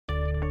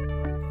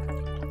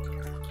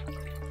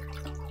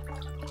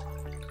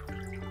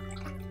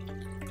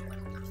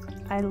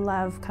I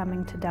love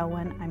coming to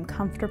Delwyn. I'm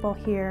comfortable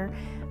here.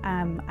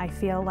 I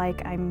feel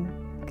like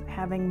I'm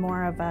having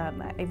more of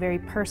a very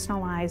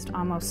personalized,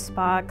 almost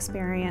spa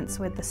experience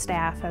with the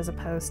staff as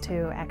opposed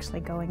to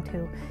actually going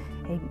to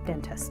a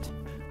dentist.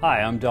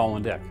 Hi, I'm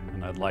Delwyn Dick,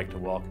 and I'd like to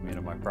welcome you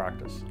to my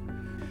practice.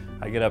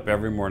 I get up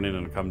every morning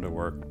and come to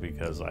work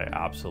because I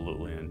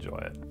absolutely enjoy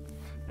it.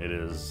 It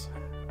is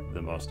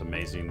the most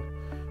amazing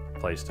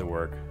place to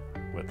work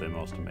with the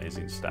most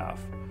amazing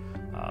staff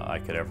I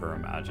could ever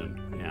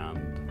imagine,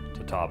 and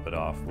to top it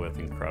off with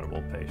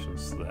incredible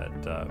patients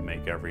that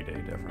make every day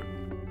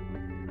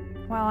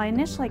different. Well, I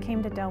initially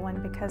came to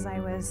Delwyn because I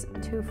was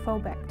too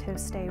phobic to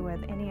stay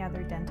with any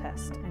other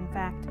dentist. In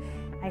fact,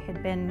 I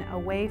had been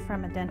away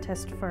from a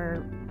dentist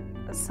for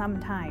some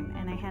time,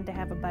 and I had to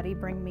have a buddy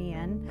bring me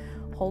in,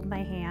 hold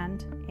my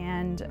hand,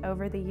 and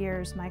over the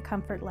years my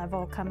comfort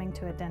level coming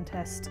to a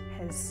dentist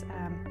has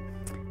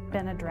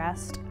been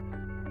addressed.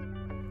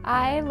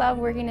 I love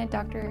working at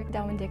Dr.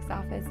 Delwyn Dick's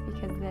office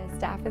because the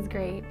staff is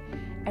great.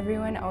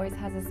 Everyone always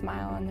has a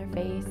smile on their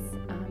face.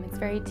 It's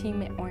very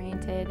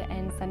team-oriented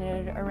and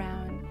centered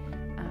around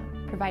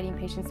providing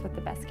patients with the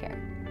best care.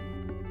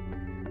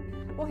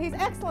 Well, he's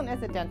excellent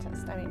as a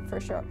dentist, I mean, for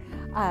sure.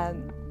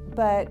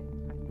 But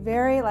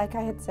very, like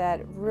I had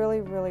said, really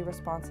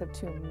responsive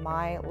to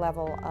my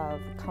level of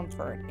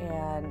comfort,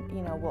 and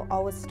will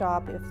always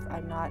stop if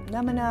I'm not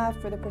numb enough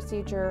for the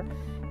procedure,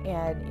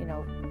 and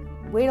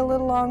wait a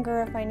little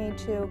longer if I need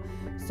to.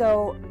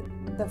 So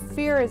the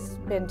fear has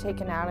been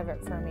taken out of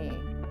it for me.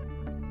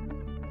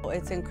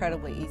 It's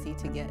incredibly easy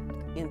to get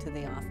into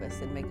the office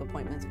and make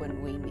appointments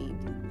when we need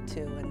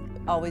to, and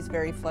always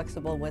very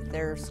flexible with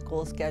their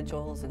school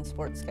schedules and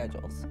sports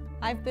schedules.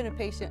 I've been a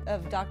patient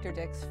of Dr.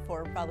 Dick's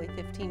for probably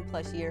 15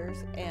 plus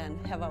years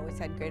and have always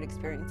had great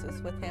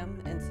experiences with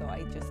him, and so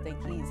I just think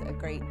he's a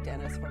great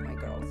dentist for my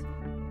girls.